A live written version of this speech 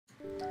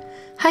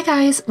Hi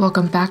guys,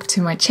 welcome back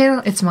to my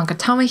channel. It's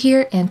Mangatama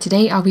here, and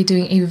today I'll be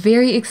doing a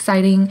very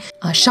exciting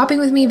shopping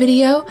with me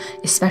video,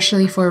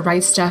 especially for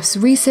Rightstuf's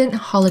recent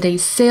holiday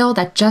sale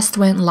that just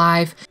went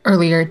live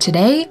earlier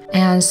today.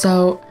 And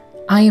so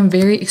I am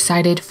very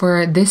excited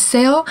for this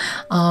sale.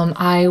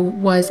 I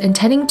was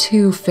intending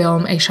to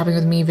film a shopping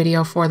with me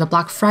video for the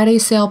Black Friday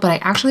sale, but I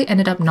actually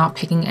ended up not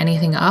picking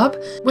anything up,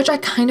 which I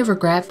kind of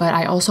regret, but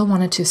I also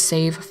wanted to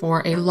save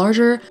for a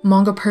larger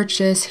manga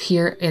purchase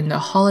here in the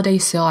holiday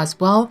sale as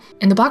well.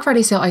 In the Black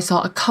Friday sale, I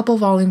saw a couple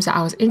volumes that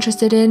I was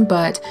interested in,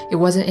 but it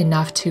wasn't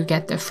enough to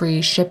get the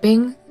free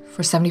shipping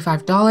for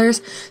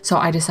 $75, so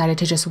I decided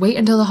to just wait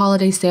until the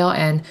holiday sale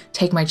and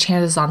take my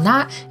chances on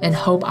that and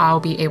hope I'll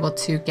be able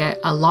to get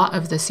a lot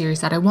of the series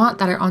that I want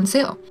that are on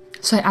sale.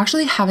 So I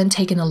actually haven't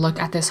taken a look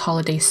at this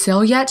holiday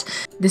sale yet.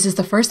 This is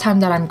the first time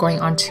that I'm going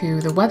onto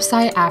the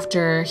website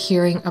after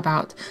hearing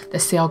about the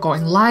sale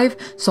going live,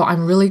 so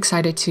I'm really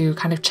excited to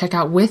kind of check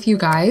out with you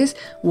guys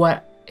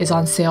what is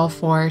on sale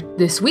for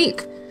this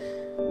week.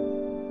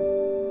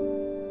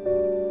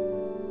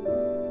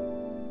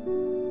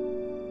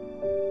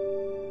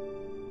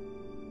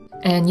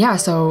 And yeah,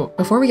 so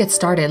before we get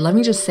started, let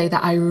me just say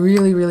that I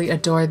really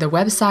adore the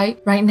website.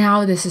 Right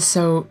now, this is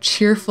so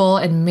cheerful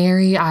and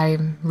merry.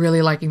 I'm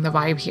really liking the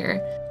vibe here.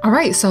 All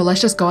right, so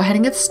let's just go ahead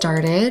and get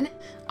started.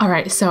 All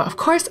right, so of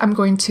course I'm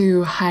going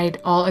to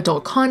hide all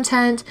adult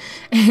content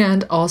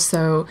and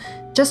also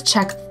just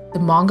check the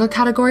manga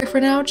category for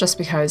now, just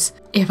because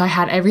if I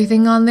had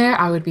everything on there,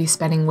 I would be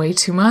spending way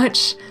too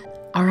much.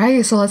 All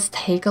right, so let's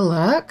take a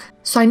look.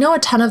 So I know a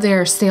ton of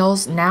their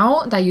sales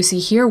now that you see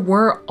here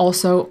were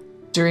also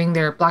during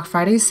their Black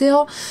Friday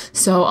sale,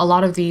 so a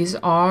lot of these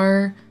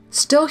are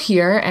still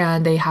here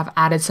and they have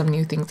added some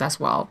new things as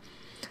well.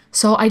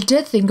 So I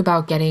did think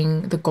about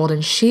getting the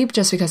Golden Sheep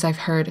just because I've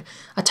heard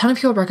a ton of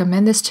people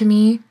recommend this to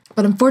me,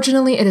 but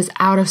unfortunately it is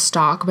out of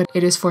stock, but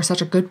it is for such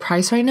a good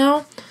price right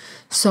now,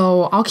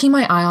 so I'll keep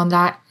my eye on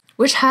that.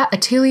 Witch Hat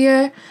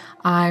Atelier,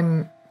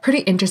 I'm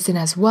pretty interested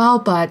in as well,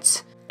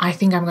 but I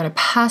think I'm gonna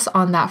pass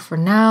on that for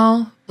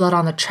now. Blood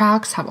on the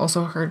Tracks, have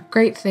also heard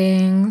great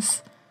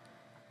things.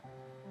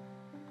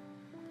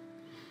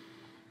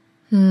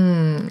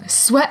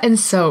 Sweat and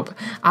Soap.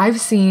 I've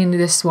seen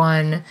this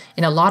one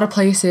in a lot of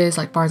places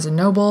like Barnes &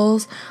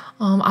 Nobles.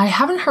 I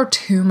haven't heard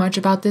too much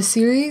about this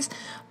series,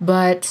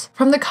 but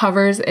from the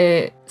covers,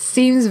 it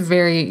seems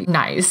very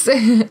nice.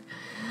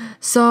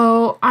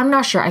 So I'm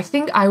not sure. I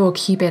think I will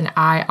keep an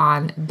eye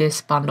on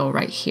this bundle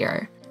right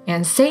here.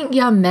 And Saint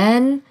Ya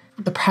Men.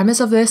 The premise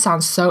of this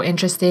sounds so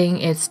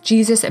interesting. It's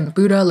Jesus and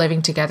Buddha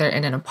living together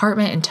in an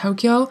apartment in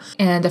Tokyo,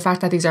 and the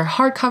fact that these are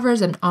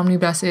hardcovers and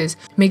omnibuses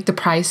make the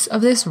price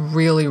of this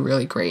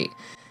really great.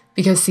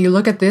 Because see,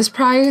 look at this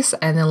price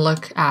and then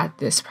look at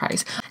this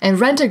price. And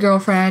Rent a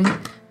Girlfriend,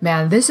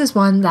 man, this is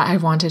one that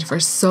I've wanted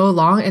for so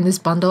long, and this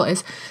bundle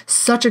is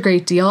such a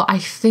great deal. I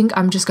think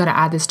I'm just gonna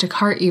add this to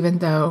cart even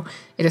though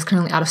it is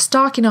currently out of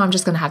stock. You know, I'm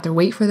just gonna have to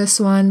wait for this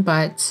one,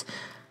 but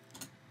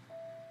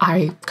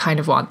I kind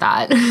of want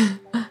that.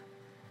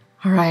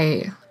 All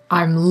right,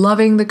 I'm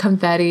loving the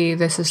confetti.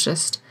 This is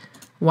just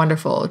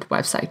wonderful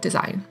website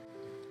design.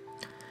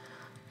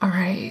 All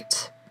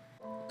right,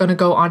 gonna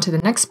go on to the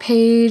next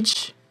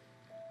page.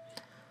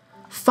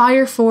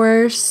 Fire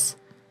Force,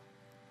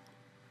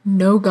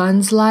 No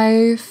Guns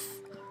Life,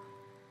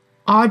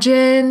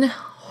 Ajin,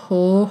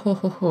 ho.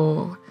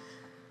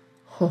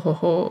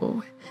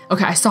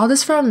 Okay, I saw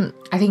this from,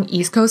 I think,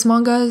 East Coast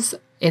Manga's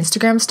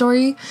Instagram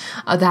story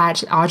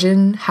that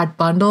Ajin had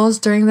bundles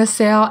during the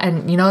sale,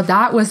 and you know,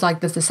 that was like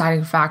the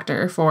deciding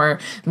factor for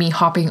me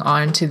hopping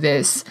on to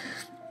this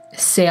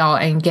sale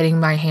and getting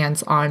my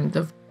hands on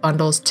the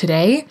bundles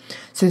today,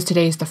 since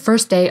today is the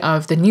first day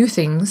of the new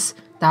things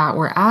that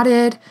were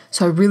added,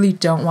 so I really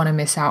don't want to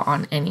miss out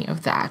on any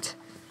of that.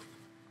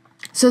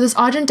 So this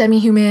Ajin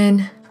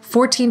Demi-Human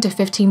 14 to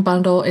 15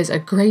 bundle is a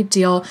great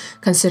deal,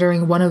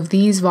 considering one of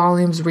these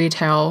volumes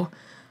retail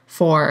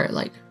for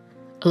like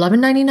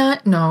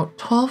 $11.99, no,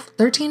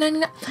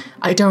 $13.99.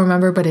 I don't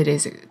remember, but it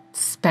is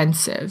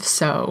expensive.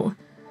 So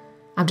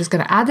I'm just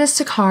gonna add this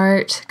to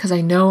cart because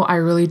I know I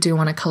really do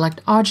want to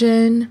collect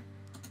Ajin.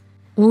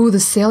 Ooh, the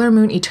Sailor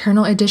Moon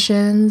Eternal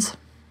editions.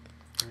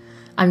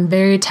 I'm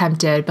very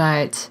tempted,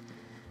 but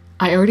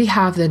I already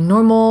have the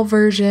normal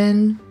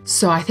version,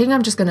 so I think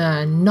I'm just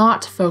gonna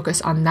not focus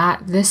on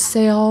that this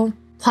sale.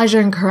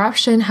 Pleasure and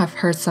Corruption, have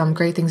heard some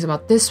great things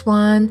about this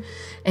one,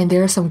 and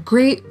there are some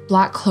great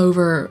Black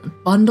Clover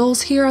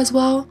bundles here as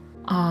well.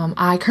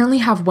 I currently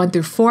have 1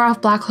 through 4 of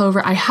Black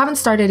Clover. I haven't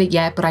started it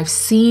yet, but I've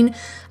seen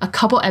a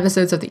couple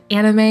episodes of the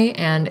anime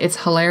and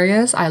it's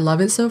hilarious. I love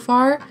it so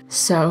far.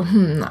 So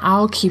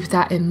I'll keep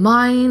that in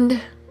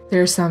mind.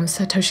 There's some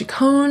Satoshi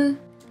Kon.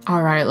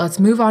 All right, let's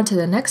move on to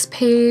the next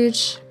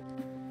page.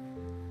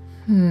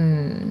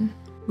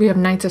 We have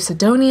Knights of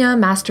Sidonia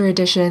Master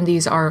Edition.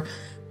 These are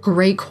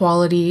great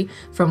quality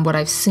from what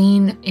I've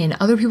seen in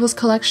other people's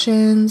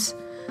collections.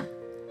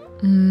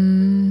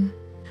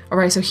 All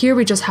right, so here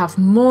we just have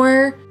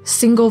more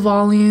single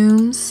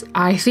volumes.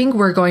 I think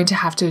we're going to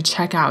have to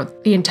check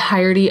out the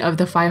entirety of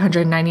the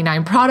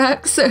 599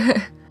 products.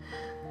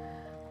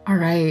 All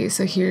right,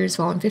 so here's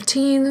volume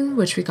 15,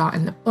 which we got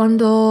in the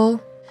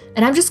bundle.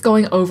 And I'm just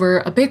going over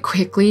a bit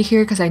quickly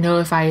here because I know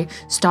if I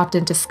stopped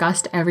and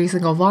discussed every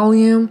single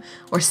volume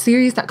or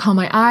series that caught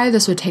my eye,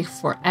 this would take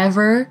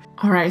forever.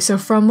 All right, so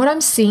from what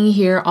I'm seeing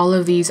here, all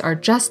of these are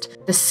just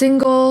the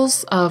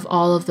singles of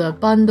all of the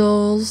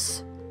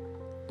bundles.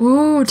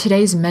 Ooh,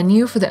 today's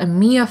menu for the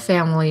Amiya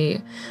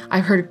family.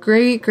 I've heard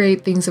great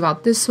things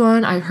about this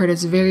one. I've heard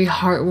it's very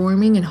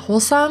heartwarming and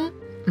wholesome.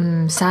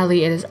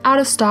 Sadly, it is out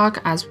of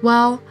stock as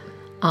well.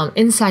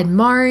 Inside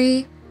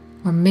Mari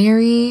or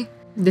Mary.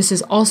 This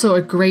is also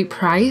a great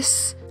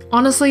price.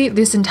 Honestly,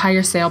 this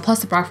entire sale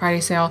plus the Black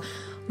Friday sale,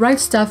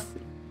 Rightstuf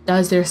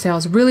does their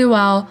sales really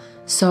well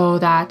so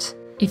that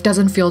it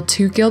doesn't feel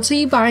too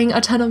guilty buying a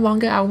ton of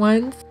manga at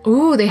once.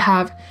 Ooh, they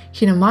have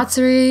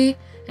Hinamatsuri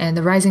and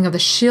the Rising of the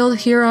Shield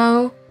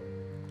Hero.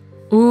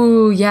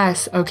 Ooh,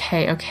 yes,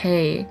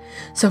 okay.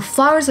 So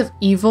Flowers of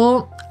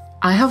Evil,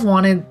 I have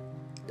wanted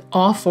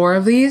all 4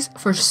 of these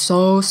for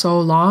so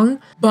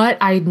long, but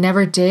I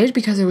never did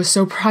because it was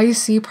so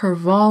pricey per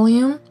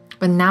volume.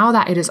 But now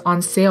that it is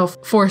on sale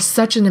for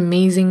such an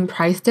amazing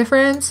price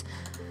difference,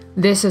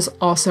 this is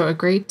also a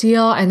great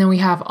deal. And then we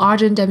have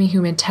Ajin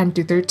Demi-Human 10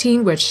 through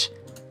 13, which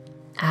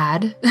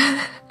add.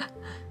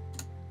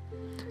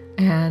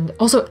 And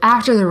also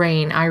After the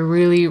Rain, I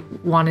really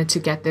wanted to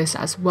get this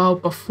as well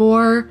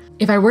before.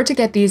 If I were to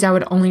get these, I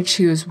would only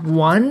choose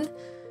one,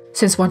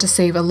 since I want to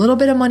save a little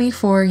bit of money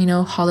for, you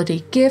know,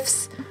 holiday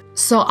gifts.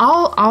 So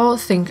I'll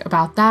think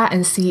about that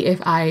and see if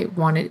I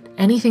wanted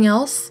anything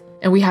else.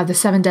 And we have the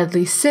 7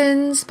 Deadly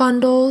Sins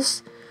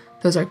bundles.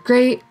 Those are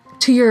great.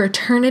 To Your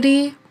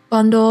Eternity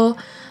bundle.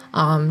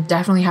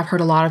 Definitely have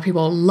heard a lot of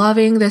people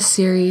loving this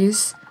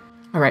series.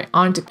 All right,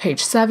 on to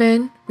page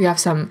 7. We have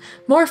some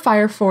more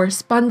Fire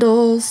Force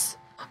bundles.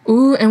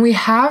 Ooh, and we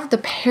have the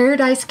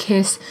Paradise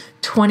Kiss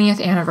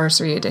 20th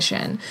Anniversary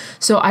Edition.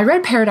 So I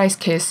read Paradise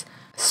Kiss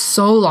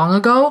so long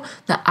ago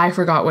that I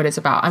forgot what it's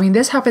about. I mean,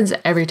 this happens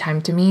every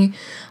time to me.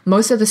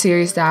 Most of the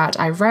series that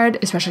I've read,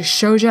 especially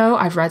shoujo,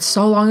 I've read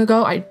so long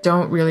ago, I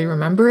don't really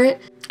remember it.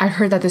 I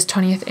heard that this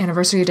 20th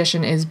Anniversary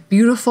Edition is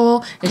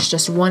beautiful. It's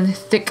just one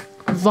thick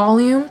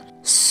volume.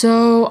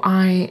 So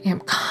I am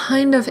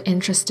kind of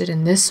interested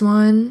in this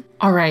one.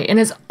 All right, and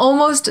it's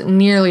almost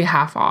nearly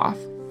half off.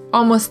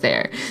 Almost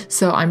there.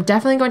 So I'm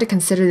definitely going to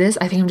consider this.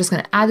 I think I'm just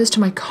going to add this to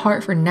my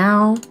cart for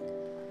now.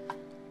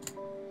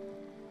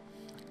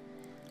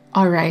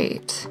 All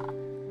right.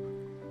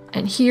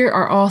 And here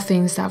are all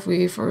things that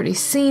we've already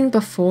seen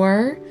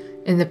before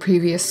in the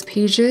previous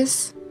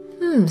pages.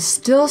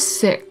 Still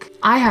Sick.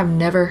 I have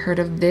never heard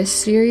of this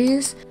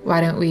series.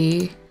 Why don't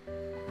we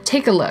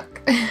take a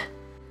look?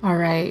 All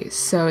right,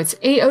 so it's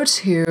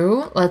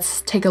 802.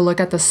 Let's take a look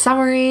at the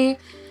summary.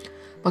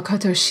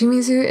 Makoto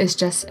Shimizu is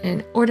just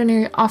an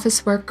ordinary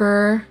office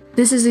worker.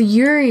 This is a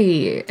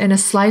Yuri in a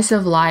slice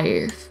of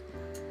life.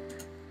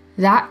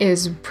 That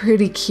is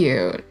pretty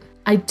cute.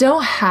 I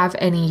don't have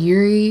any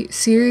Yuri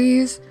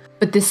series,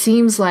 but this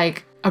seems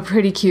like a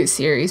pretty cute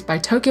series by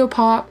Tokyo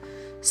Pop,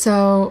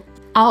 so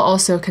I'll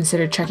also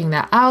consider checking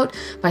that out.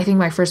 But I think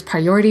my first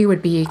priority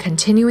would be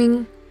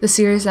continuing the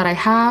series that I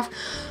have.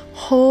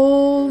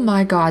 Oh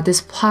my god,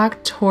 this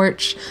Black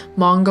Torch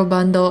manga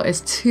bundle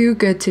is too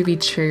good to be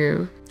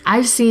true.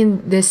 I've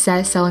seen this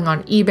set selling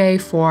on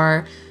eBay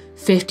for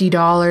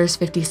 $50,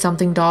 50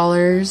 something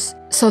dollars.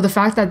 So the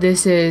fact that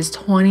this is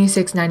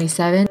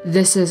 $26.97,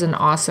 this is an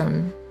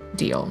awesome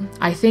deal.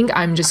 I think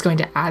I'm just going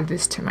to add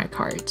this to my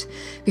cart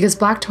because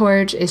Black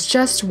Torch is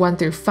just 1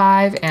 through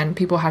 5 and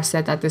people have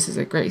said that this is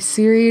a great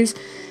series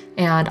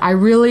and I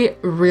really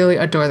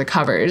adore the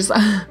covers.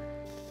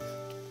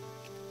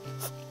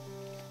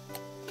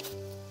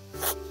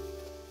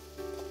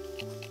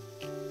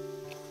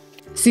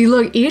 See,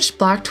 look, each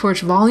Black Torch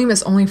volume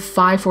is only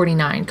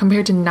 $5.49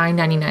 compared to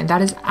 $9.99.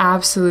 That is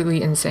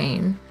absolutely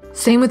insane.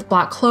 Same with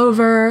Black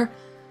Clover.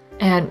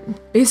 And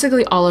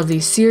basically all of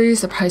these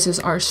series, the prices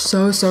are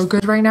so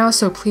good right now.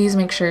 So please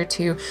make sure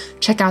to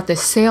check out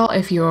this sale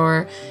if you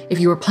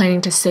were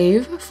planning to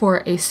save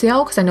for a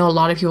sale, because I know a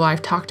lot of people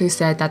I've talked to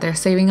said that they're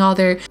saving all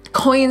their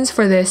coins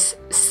for this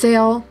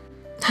sale.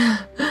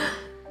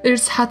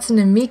 There's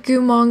Hatsune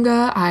Miku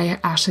manga. I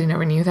actually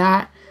never knew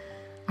that.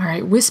 All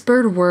right,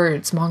 Whispered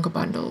Words manga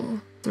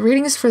bundle. The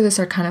ratings for this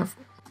are kind of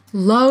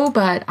low,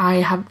 but I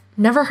have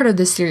never heard of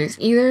this series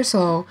either,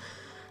 so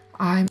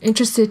I'm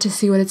interested to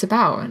see what it's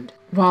about.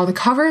 While the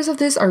covers of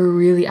this are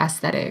really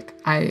aesthetic,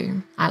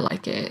 I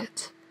like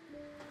it.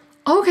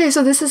 Okay,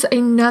 so this is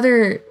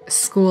another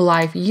school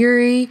life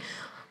Yuri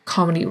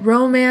comedy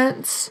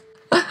romance.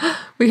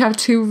 We have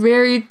 2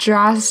 very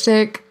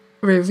drastic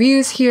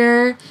reviews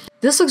here.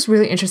 This looks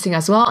really interesting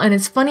as well, and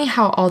it's funny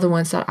how all the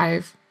ones that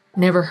I've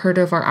never heard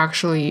of are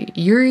actually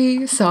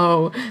Yuri,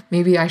 so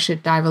maybe I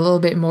should dive a little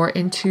bit more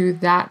into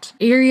that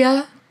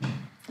area,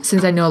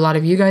 since I know a lot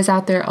of you guys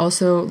out there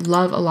also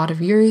love a lot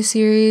of Yuri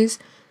series.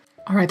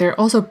 All right, there are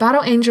also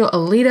Battle Angel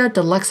Alita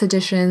Deluxe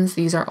Editions.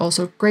 These are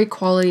also great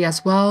quality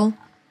as well.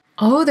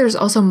 Oh, there's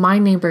also My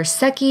Neighbor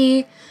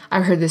Seki.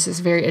 I've heard this is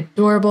very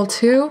adorable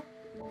too.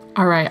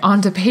 All right,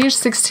 on to page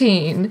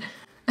 16.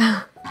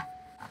 All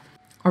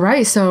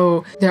right,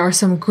 so there are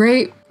some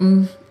great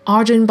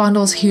Ajin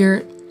bundles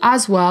here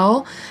as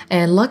well.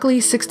 And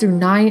luckily 6 through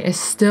 9 is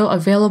still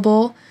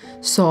available.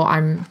 So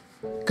I'm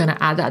gonna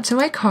add that to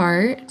my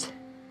cart.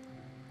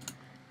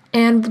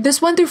 And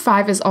this 1 through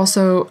 5 is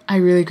also a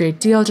really great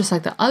deal, just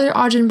like the other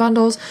Ajin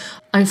bundles.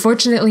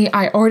 Unfortunately,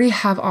 I already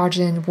have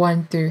Ajin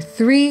 1 through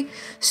 3,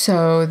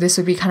 so this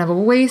would be kind of a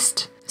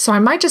waste. So I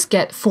might just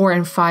get 4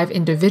 and 5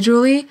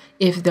 individually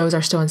if those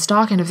are still in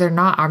stock, and if they're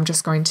not, I'm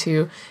just going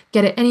to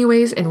get it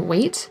anyways and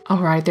wait.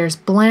 All right, there's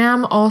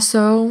Blam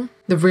also,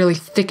 the really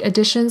thick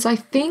editions, I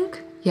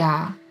think.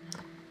 Yeah.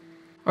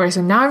 All right,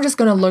 so now I'm just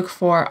gonna look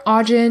for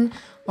Ajin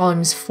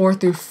volumes 4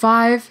 through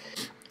 5.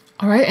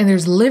 All right, and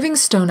there's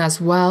Livingstone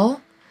as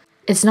well.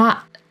 It's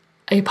not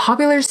a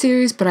popular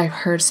series, but I've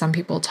heard some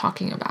people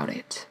talking about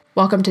it.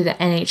 Welcome to the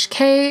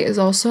NHK is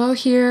also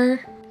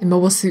here. The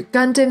Mobile Suit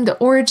Gundam, The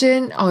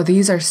Origin. Oh,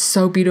 these are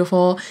so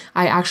beautiful.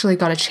 I actually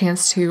got a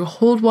chance to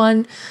hold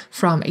one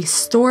from a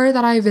store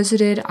that I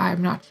visited.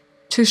 I'm not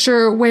too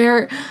sure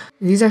where.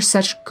 These are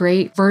such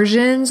great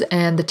versions,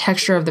 and the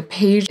texture of the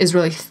page is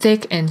really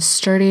thick and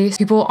sturdy.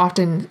 People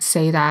often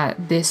say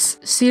that this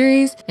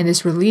series and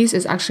this release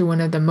is actually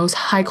one of the most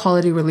high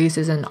quality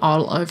releases in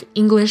all of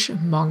English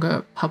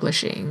manga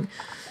publishing.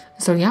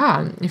 So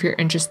yeah, if you're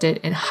interested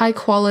in high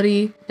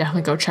quality,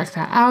 definitely go check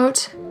that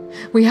out.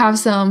 We have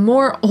some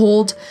more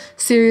old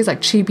series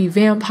like Chibi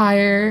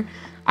Vampire.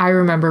 I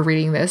remember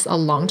reading this a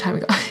long time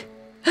ago.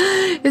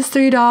 It's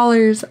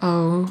 $3.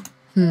 Oh,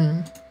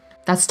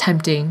 that's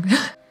tempting.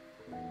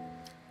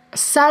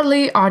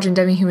 Sadly, Ajin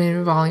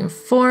Demi-Human Volume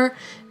 4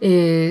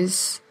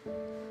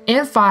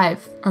 and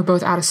 5 are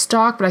both out of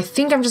stock, but I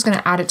think I'm just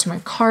gonna add it to my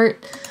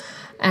cart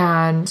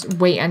and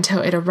wait until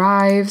it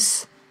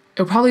arrives.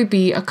 It'll probably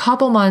be a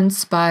couple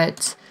months,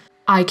 but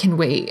I can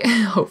wait,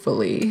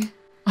 hopefully.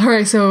 All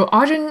right, so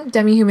Ajin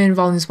Demi-Human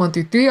Volumes 1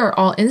 through 3 are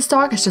all in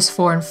stock. It's just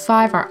 4 and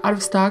 5 are out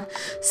of stock.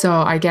 So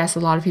I guess a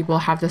lot of people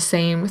have the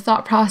same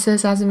thought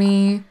process as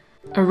me.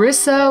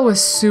 Arisa was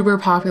super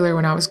popular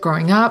when I was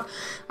growing up.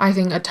 I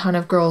think a ton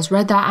of girls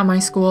read that at my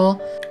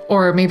school,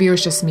 or maybe it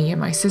was just me and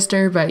my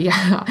sister, but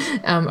yeah,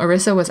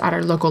 Arisa was at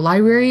our local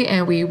library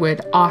and we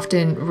would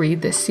often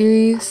read this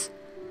series.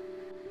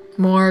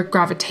 More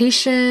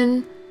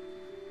Gravitation,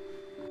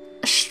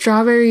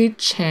 Strawberry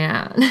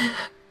Chan.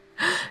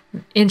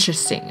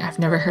 Interesting, I've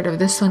never heard of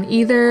this one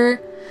either.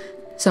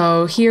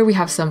 So here we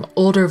have some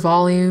older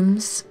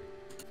volumes.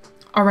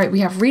 All right,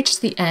 we have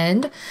reached the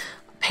end.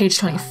 Page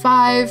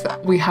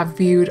 25, we have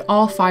viewed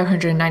all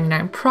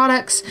 599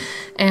 products,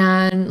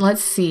 and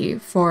let's see,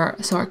 so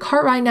our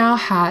cart right now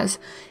has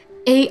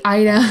 8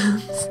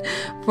 items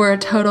for a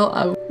total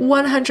of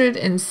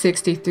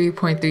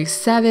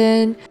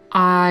 163.37.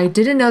 I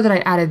didn't know that I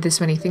added this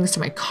many things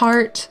to my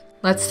cart.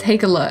 Let's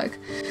take a look.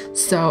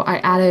 So I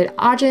added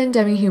Ajin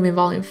Demi-Human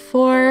Volume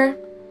 4,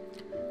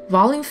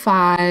 Volume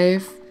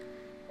 5,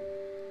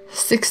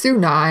 6 through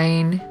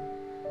 9,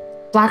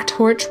 Black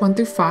Torch 1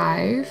 through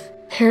 5,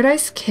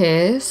 Paradise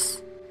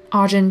Kiss,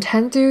 Ajin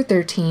 10 through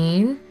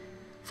 13,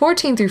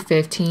 14 through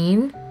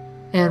 15,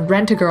 and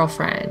Rent a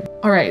Girlfriend.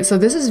 All right, so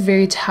this is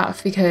very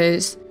tough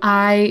because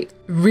I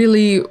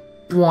really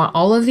want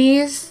all of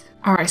these.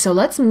 All right, so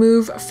let's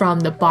move from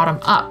the bottom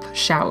up,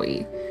 shall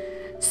we?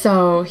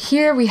 So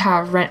here we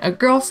have Rent a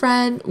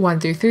Girlfriend 1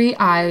 through 3.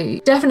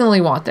 I definitely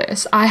want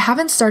this. I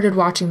haven't started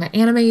watching the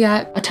anime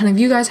yet. A ton of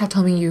you guys have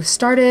told me you've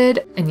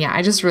started, and yeah,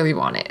 I just really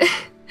want it.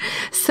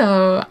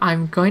 So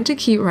I'm going to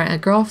keep Rent a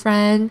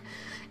Girlfriend.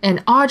 And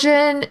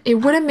Ajin, it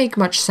wouldn't make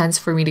much sense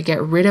for me to get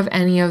rid of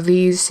any of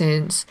these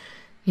since,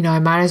 you know, I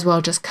might as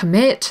well just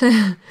commit.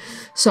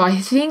 So I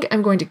think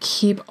I'm going to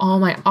keep all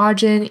my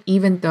Ajin,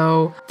 even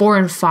though 4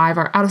 and 5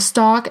 are out of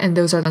stock and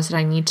those are the ones that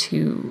I need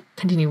to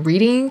continue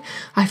reading.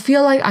 I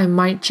feel like I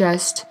might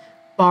just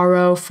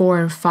borrow 4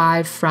 and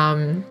 5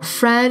 from a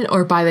friend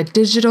or buy the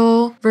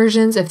digital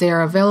versions if they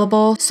are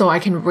available so I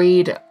can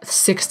read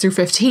 6 through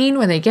 15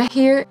 when they get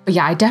here. But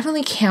yeah, I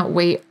definitely can't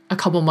wait a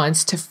couple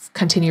months to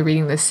continue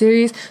reading this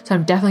series. So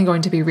I'm definitely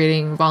going to be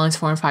reading volumes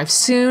 4 and 5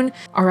 soon.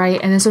 All right,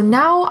 and then so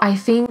now I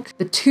think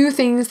the 2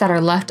 things that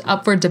are left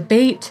up for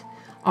debate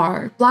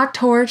are Black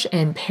Torch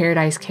and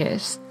Paradise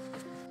Kiss.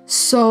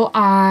 So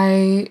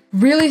I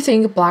really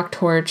think Black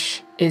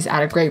Torch is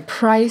at a great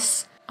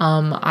price.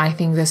 I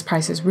think this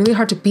price is really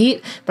hard to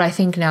beat, but I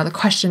think now the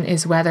question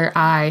is whether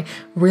I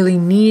really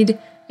need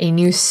a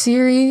new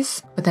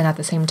series, but then at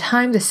the same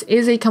time, this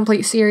is a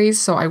complete series,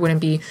 so I wouldn't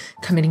be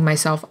committing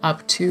myself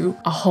up to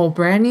a whole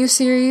brand new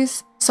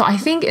series. So I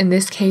think in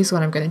this case,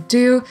 what I'm gonna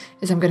do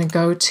is I'm gonna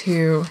go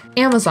to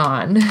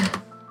Amazon,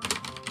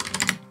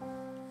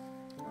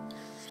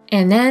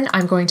 and then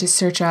I'm going to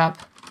search up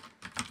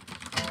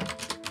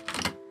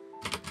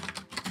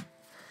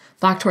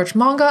Black Torch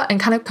manga and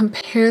kind of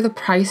compare the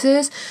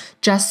prices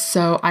just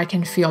so I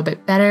can feel a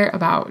bit better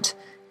about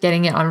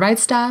getting it on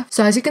Rightstuf.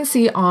 So as you can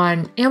see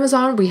on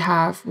Amazon, we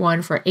have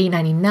one for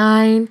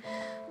 $8.99,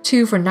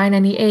 two for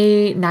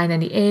 $9.98,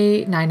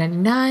 $9.98,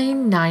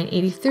 $9.99,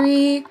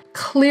 $9.83.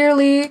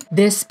 Clearly,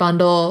 this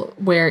bundle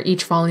where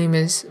each volume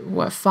is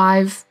what,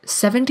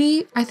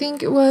 $5.70, I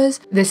think it was.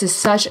 This is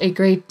such a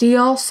great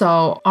deal.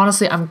 So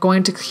honestly, I'm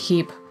going to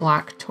keep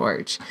Black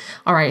Torch.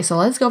 All right, so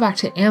let's go back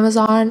to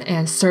Amazon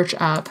and search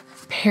up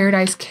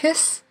Paradise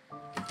Kiss.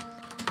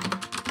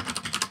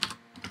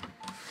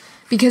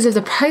 Because if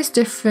the price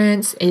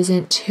difference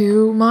isn't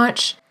too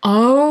much,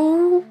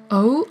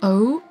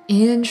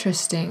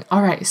 interesting.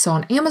 All right, so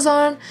on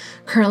Amazon,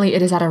 currently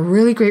it is at a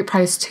really great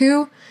price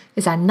too.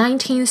 It's at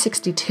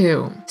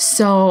 $19.62.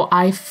 So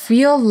I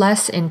feel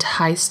less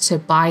enticed to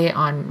buy it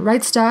on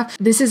Rightstuf.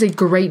 This is a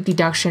great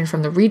deduction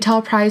from the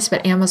retail price,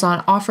 but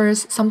Amazon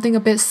offers something a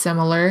bit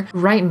similar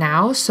right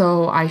now.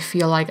 So I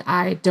feel like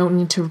I don't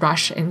need to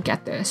rush and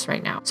get this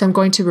right now. So I'm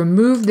going to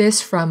remove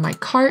this from my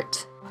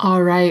cart.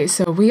 All right,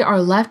 so we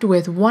are left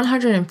with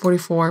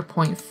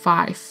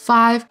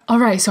 144.55. All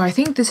right, so I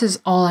think this is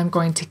all I'm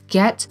going to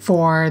get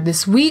for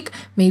this week.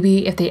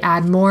 Maybe if they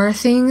add more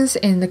things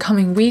in the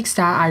coming weeks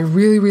that I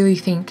really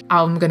think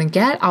I'm gonna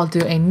get, I'll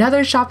do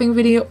another shopping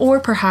video or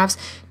perhaps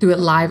do it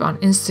live on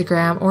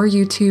Instagram or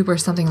YouTube or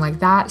something like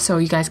that. So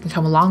you guys can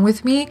come along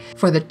with me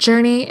for the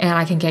journey and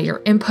I can get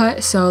your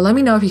input. So let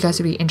me know if you guys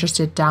would be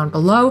interested down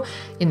below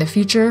in the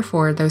future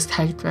for those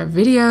types of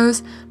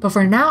videos. But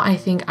for now, I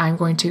think I'm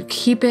going to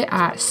keep it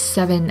at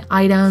 7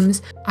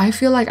 items. I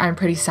feel like I'm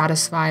pretty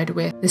satisfied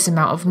with this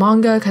amount of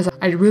manga because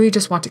I really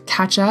just want to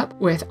catch up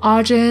with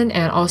Ajin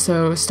and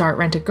also start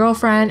Rent a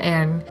Girlfriend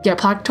and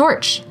get Black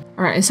Torch.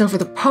 All right, and so for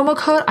the promo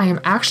code, I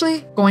am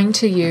actually going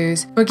to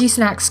use Boogie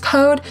Snack's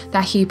code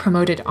that he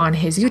promoted on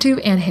his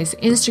YouTube and his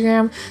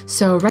Instagram.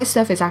 So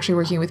Rightstuf is actually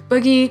working with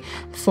Boogie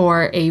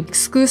for a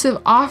exclusive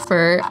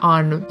offer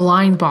on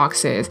blind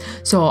boxes.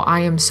 So I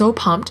am so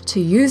pumped to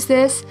use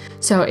this.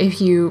 So if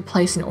you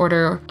place an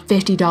order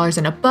 $50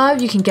 and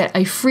above, you can get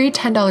a free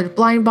 $10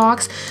 blind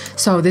box.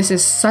 So this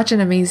is such an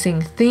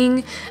amazing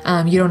thing.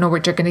 You don't know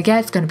what you're gonna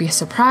get. It's gonna be a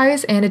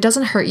surprise and it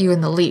doesn't hurt you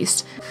in the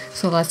least.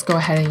 So let's go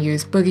ahead and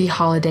use Boogie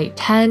Holiday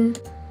 10.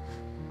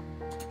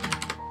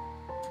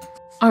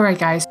 Alright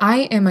guys,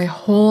 I am a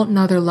whole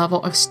nother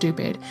level of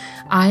stupid.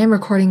 I am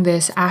recording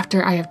this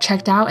after I have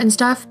checked out and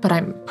stuff, but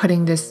I'm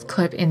putting this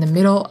clip in the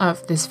middle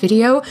of this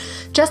video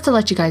just to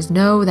let you guys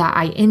know that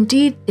I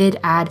indeed did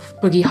add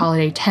Boogie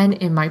Holiday 10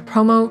 in my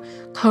promo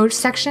code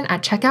section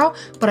at checkout,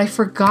 but I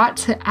forgot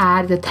to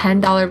add the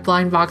 $10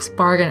 blind box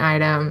bargain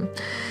item.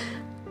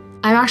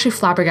 I'm actually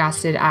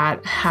flabbergasted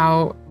at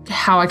how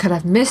I could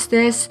have missed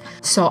this,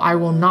 so I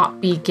will not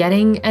be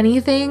getting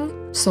anything.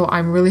 So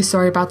I'm really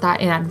sorry about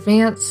that in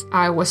advance.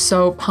 I was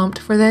so pumped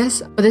for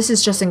this, but this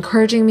is just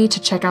encouraging me to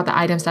check out the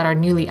items that are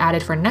newly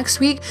added for next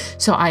week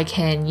so I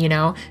can, you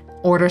know,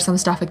 order some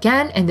stuff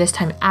again and this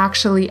time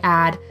actually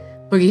add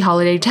Boogie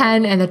Holiday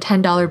 10 and the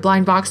 $10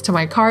 blind box to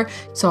my cart.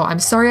 So I'm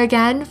sorry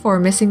again for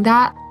missing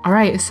that. All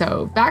right,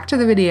 so back to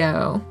the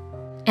video.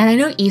 And I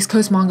know East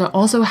Coast Manga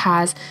also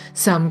has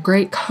some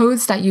great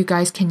codes that you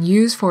guys can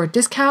use for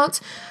discounts.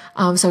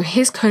 So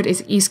his code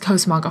is East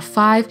Coast Manga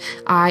 5.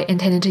 I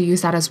intended to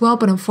use that as well,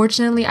 but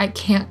unfortunately I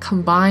can't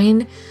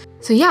combine.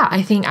 So yeah,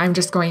 I think I'm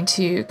just going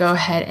to go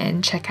ahead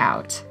and check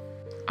out.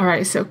 All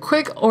right, so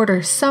quick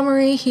order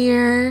summary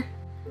here.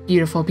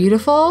 Beautiful,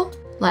 beautiful.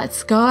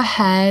 Let's go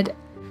ahead.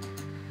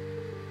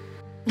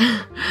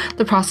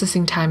 The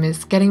processing time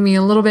is getting me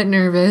a little bit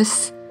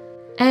nervous.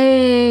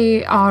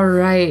 Hey, all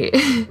right.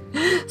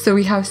 So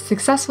we have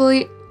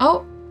successfully,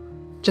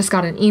 just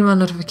got an email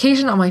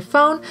notification on my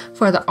phone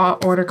for the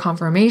order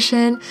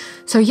confirmation.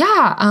 So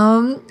yeah,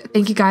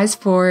 thank you guys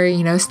for,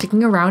 you know,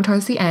 sticking around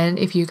towards the end.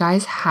 If you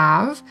guys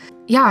have,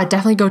 yeah,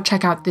 definitely go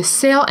check out this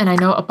sale. And I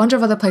know a bunch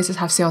of other places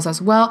have sales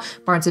as well.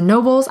 Barnes &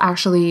 Noble's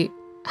actually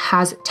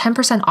has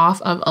 10%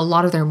 off of a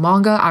lot of their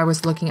manga. I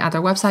was looking at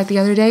their website the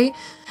other day.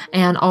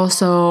 And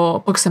also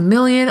Books A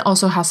Million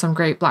also has some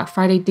great Black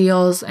Friday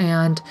deals,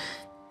 and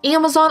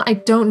Amazon, I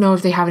don't know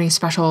if they have any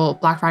special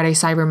Black Friday,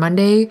 Cyber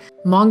Monday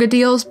manga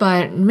deals,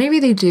 but maybe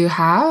they do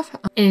have.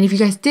 And if you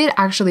guys did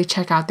actually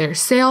check out their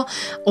sale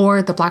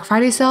or the Black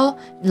Friday sale,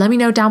 let me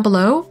know down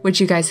below what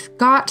you guys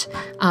got.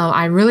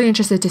 I'm really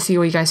interested to see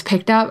what you guys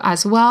picked up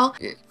as well.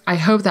 I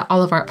hope that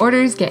all of our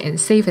orders get in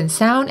safe and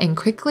sound and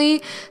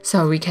quickly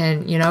so we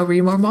can, you know,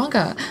 read more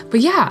manga. But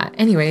yeah,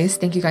 anyways,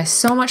 thank you guys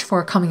so much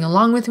for coming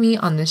along with me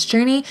on this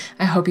journey.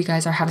 I hope you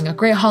guys are having a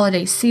great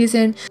holiday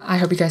season. I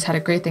hope you guys had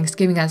a great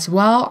Thanksgiving as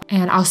well.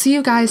 And I'll see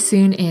you guys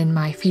soon in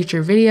my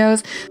future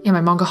videos and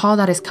my manga haul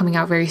that is coming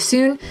out very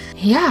soon.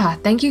 Yeah,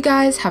 thank you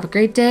guys. Have a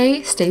great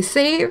day. Stay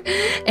safe.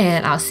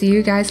 And I'll see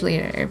you guys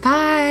later.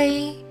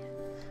 Bye.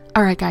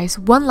 Alright guys,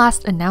 one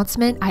last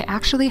announcement. I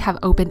actually have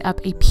opened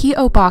up a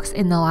PO box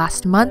in the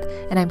last month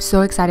and I'm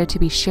so excited to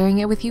be sharing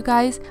it with you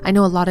guys. I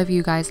know a lot of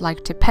you guys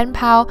like to pen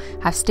pal,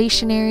 have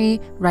stationery,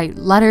 write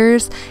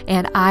letters,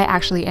 and I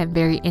actually am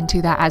very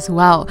into that as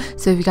well.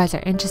 So if you guys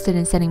are interested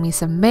in sending me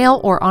some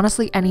mail or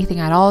honestly anything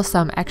at all,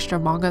 some extra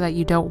manga that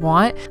you don't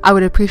want, I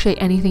would appreciate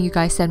anything you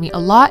guys send me a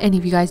lot, and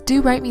if you guys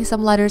do write me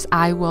some letters,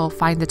 I will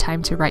find the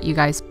time to write you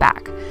guys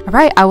back.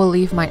 Alright, I will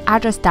leave my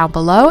address down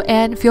below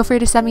and feel free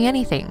to send me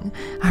anything.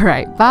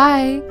 Alright,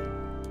 bye!